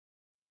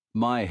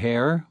My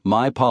Hair,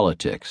 My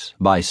Politics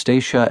by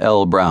Stacia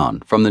L.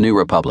 Brown from the New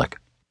Republic.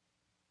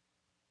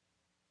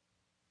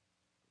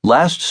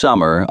 Last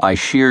summer, I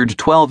sheared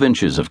 12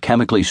 inches of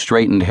chemically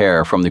straightened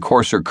hair from the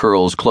coarser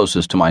curls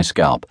closest to my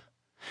scalp.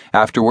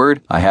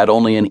 Afterward, I had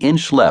only an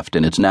inch left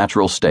in its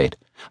natural state,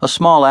 a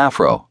small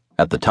afro.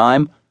 At the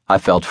time, I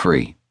felt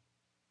free.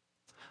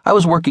 I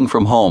was working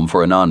from home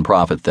for a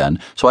nonprofit then,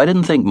 so I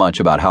didn't think much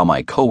about how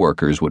my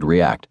coworkers would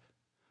react.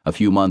 A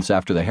few months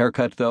after the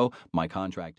haircut, though, my contract